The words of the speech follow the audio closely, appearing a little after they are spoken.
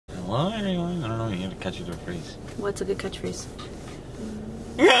Well, anyway, I don't know. You have to catch it to a phrase. What's a good catchphrase?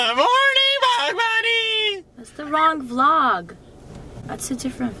 Good morning, buddy. That's the wrong vlog. That's a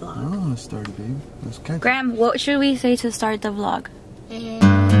different vlog. Oh, let's start it, babe. Let's catch it. Graham, what should we say to start the vlog?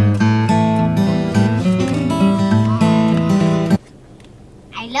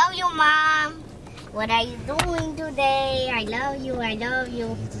 I love you, Mom. What are you doing today? I love you, I love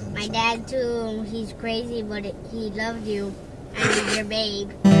you. My dad too, he's crazy, but he loved you. I'm your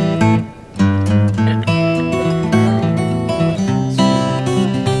babe.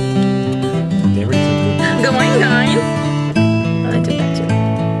 Good morning, guys. Oh, I took that too.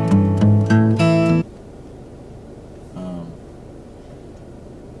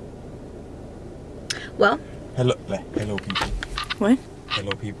 Well. Hello people. What?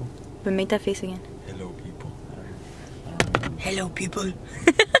 Hello people. But make that face again. Hello people. Hello people.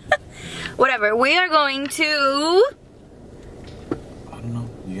 Whatever. We are going to. I don't know.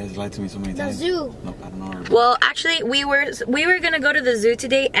 You guys lied to me so many times. The zoo. No, I don't know. Well, actually, we were gonna go to the zoo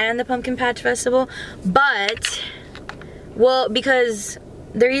today and the Pumpkin Patch Festival, but because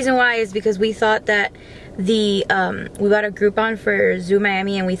the reason why is because we thought that we got a Groupon for Zoo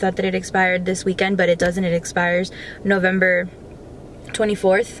Miami and we thought that it expired this weekend, but it doesn't. It expires November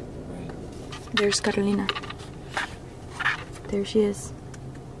 24th. There's Carolina. There she is.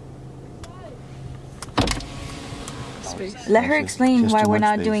 Let her explain why we're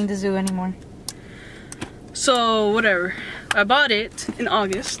not doing the zoo anymore. So, whatever. I bought it in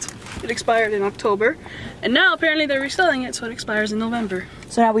August. It expired in October. And now apparently they're reselling it, so it expires in November.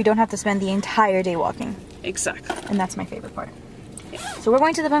 So now we don't have to spend the entire day walking. Exactly. And that's my favorite part. So we're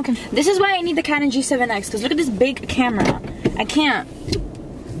going to the pumpkin. This is why I need the Canon G7X, because look at this big camera. I can't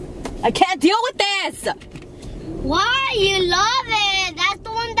deal with this! Why? You love it. That's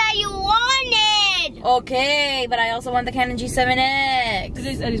the one that you wanted. Okay, but I also want the Canon G7X.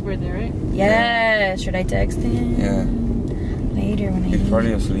 Today's Eddie's birthday, right? Yeah. Should I text him? Yeah. Later when I He's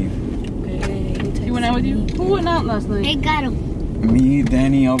probably asleep. Okay. He went out with you? Who went out last night? I got him. Me,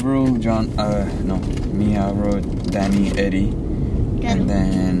 Danny, Alvaro, John, me, Alvaro, Danny, Eddie. And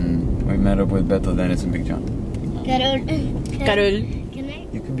then we met up with Beto, Dennis, and Big John. Carol. Carol.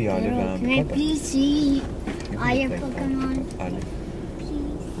 You could be Olive. Can I please see all your Pokemon? Olive.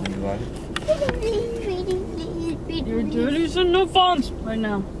 You're doing no phones right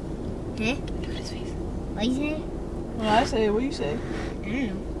now. Huh? What you say? What I say? What you say? I don't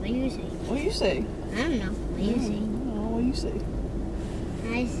know. What do you say? What you say? I don't know. What you say? Oh, what you say?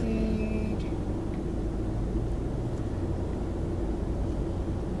 I said...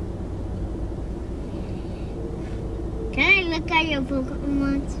 Can I look at your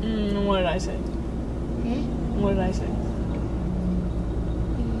Pokemon? What did I say? Huh? What did I say? I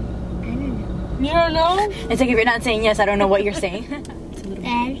don't know. You don't know? It's like if you're not saying yes, I don't know what you're saying. Dad,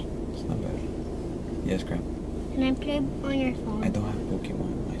 It's not bad. Yes, Graham. can I play on your phone? I don't have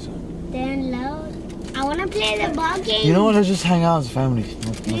Pokemon, my son. Then loud. I want to play the ball game. You know what? Let's just hang out as a family.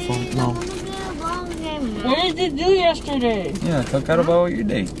 No Please, phone. I No. want to play the ball game. What did you do yesterday? Yeah, talk out about your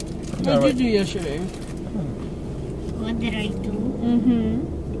day. What did you do yesterday? What did I do?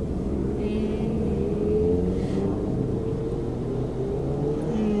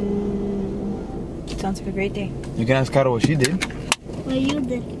 Sounds like a great day. You can ask Caro what she did. What you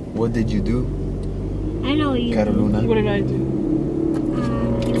did? What did you do, I know what you did. Carolina? What did I do?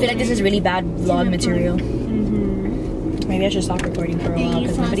 I feel like this is really bad vlog material. Maybe I should stop recording for a while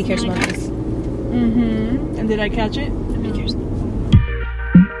because nobody cares about this. And did I catch it? Nobody cares.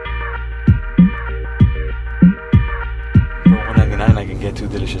 For $1.99, I can get 2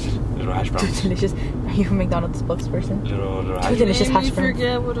 delicious little hash browns. Delicious. Are you a McDonald's spokesperson? Little hash Two delicious Made hash me browns.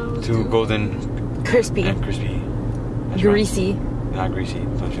 forget what I was 2 doing. golden Crispy. and crispy. hash Greasy. browns. Not greasy.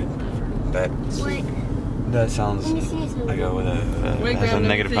 Don't you? What? That sounds Let me see something. like Wait, has a Graham,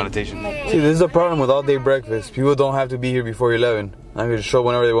 negative let me see. connotation. See, this is a problem with all day breakfast. People don't have to be here before 11. I can just show up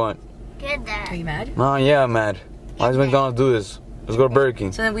whenever they want. Get that. Are you mad? Oh, yeah, I'm mad. Why does McDonald's do this? Let's go to Burger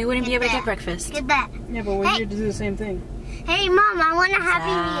King. So then we wouldn't be able to get breakfast. Get that. Yeah, but we're here to do the same thing. Hey, Mom, I want a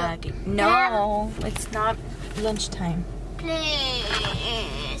Happy Meal. No, it's not lunchtime.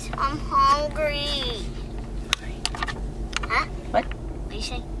 Please. I'm hungry. Huh? What? What do you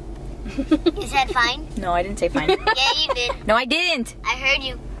say? You said fine? No, I didn't say fine. Yeah, you did. No, I didn't. I heard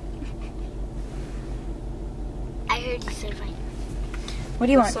you. I heard you say fine. What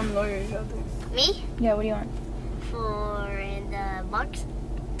do you want? Some lawyers out there. Me? Yeah, what do you want? For in the box?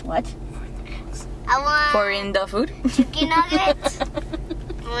 What? I want For in the food? chicken nuggets.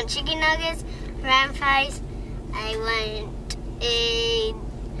 I want chicken nuggets, french fries. I want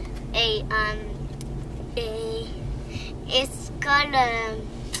it's called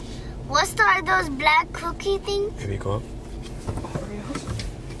What are those black cookie things? Here we go.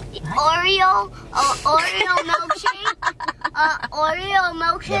 Oreo milkshake. Oreo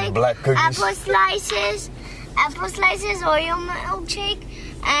milkshake. Black cookies. Apple slices, Oreo milkshake,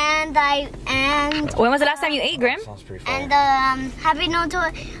 and When was the last time you ate, Grim? Sounds pretty fun. and Happy Meal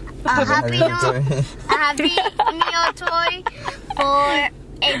toy. Happy Meal toy for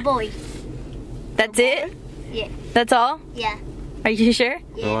a boy. That's it? Yeah. That's all? Yeah. Are you sure?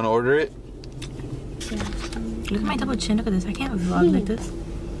 You want to order it? Look at my double chin. Look at this. I can't vlog like this.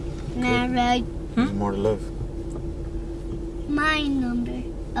 Not right. There's more to love. My number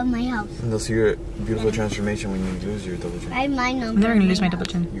of my house. And they'll see your beautiful transformation when you lose your double chin. Write my number. I'm never gonna of lose my house. double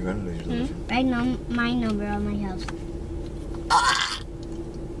chin. You're gonna lose your double chin. Write my number on my house.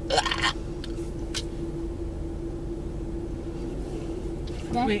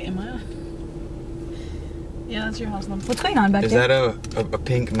 Wait, am I? Yeah, that's your house number. What's going on back Is there? that a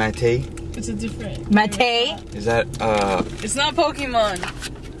pink mate? It's a different. Mate? Is that It's not Pokemon.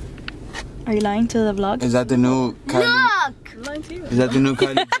 Are you lying to the vlog? is that the new Kylie? Look! I'm lying to you. Is that the new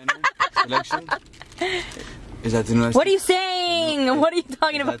Kylie Jenner collection? Is that the new? What are you saying? What are you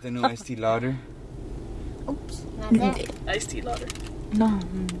talking Is about? that the new Estee Lauder? Oops. Not that. Iced tea lauder. No.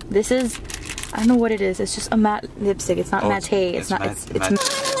 This is, I don't know what it is. It's just a matte lipstick. It's not Oh, matte. It's not, matte. it's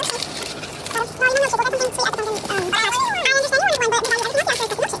Matte.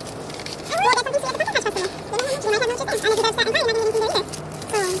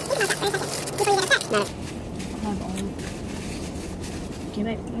 Give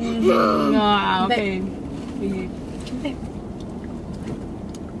it. Ah, okay. Behave. Give it.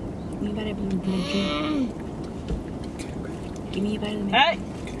 Give me a bite of the Give me a bite of the Hey!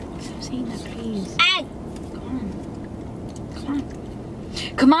 Stop saying that, please. Hey! Come on. Come on.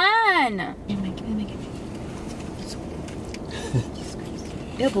 Come on! Give me the mic.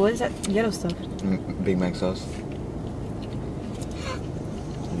 Ew, but what is that yellow stuff? Big Mac sauce.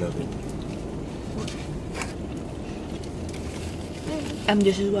 Love it.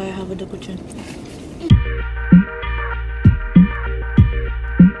 This is why I have a double chin.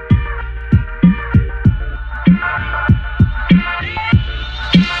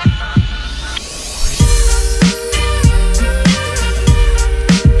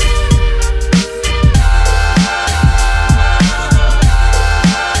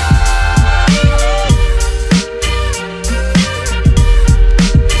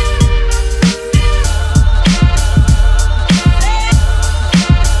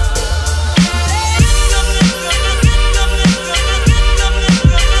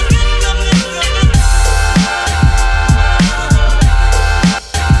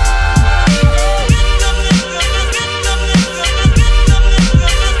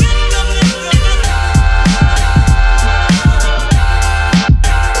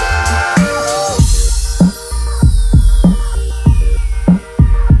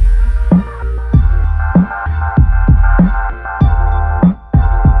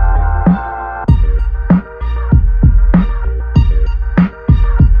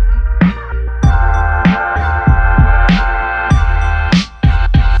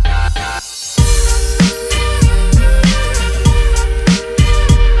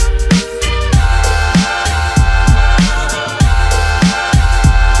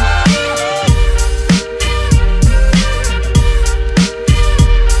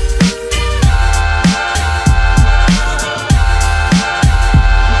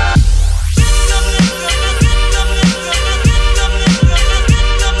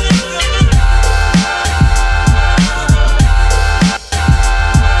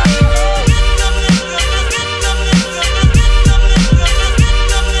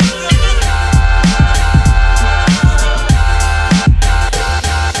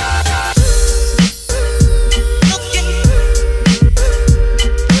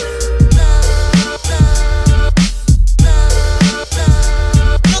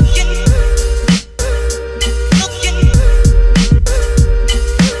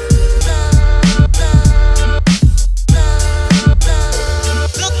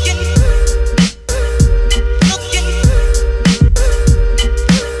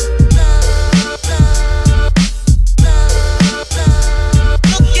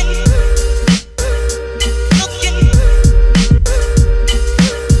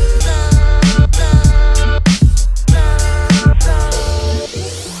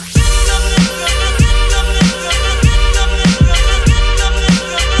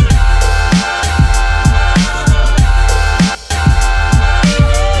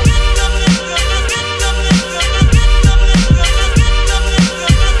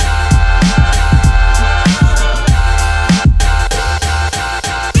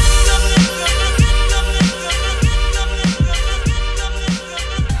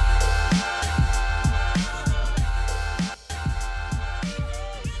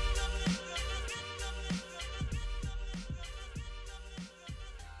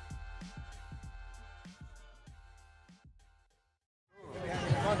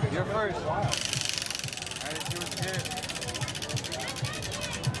 first. Alright, let's see what you get.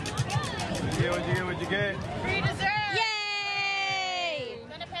 What'd you get? Free dessert! Yay!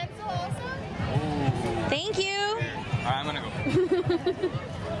 Want a pencil also? Ooh. Thank you! Alright, I'm gonna go.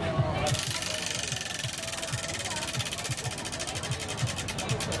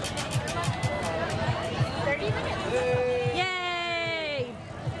 30 minutes. Yay!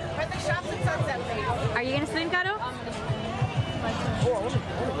 For the shops at Sunset Lake. Are you gonna swim, Caro?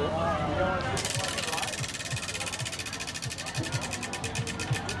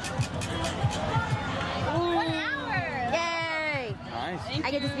 Yay! Nice.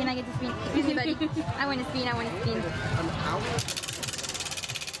 I get to spin, I get to spin. Excuse me, buddy. I want to spin, I want to spin.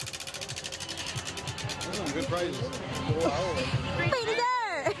 Those are good prizes. Free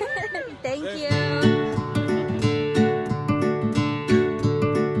dessert! Thank you.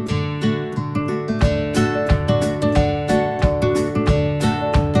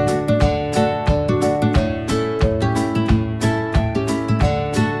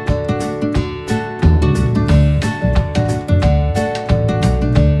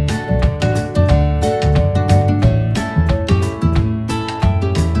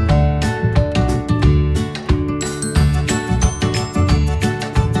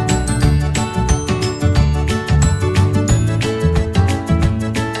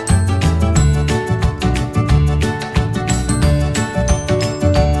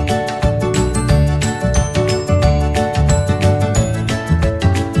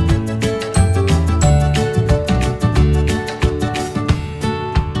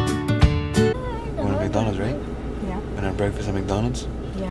 McDonald's, right? Yeah. And have breakfast at McDonald's.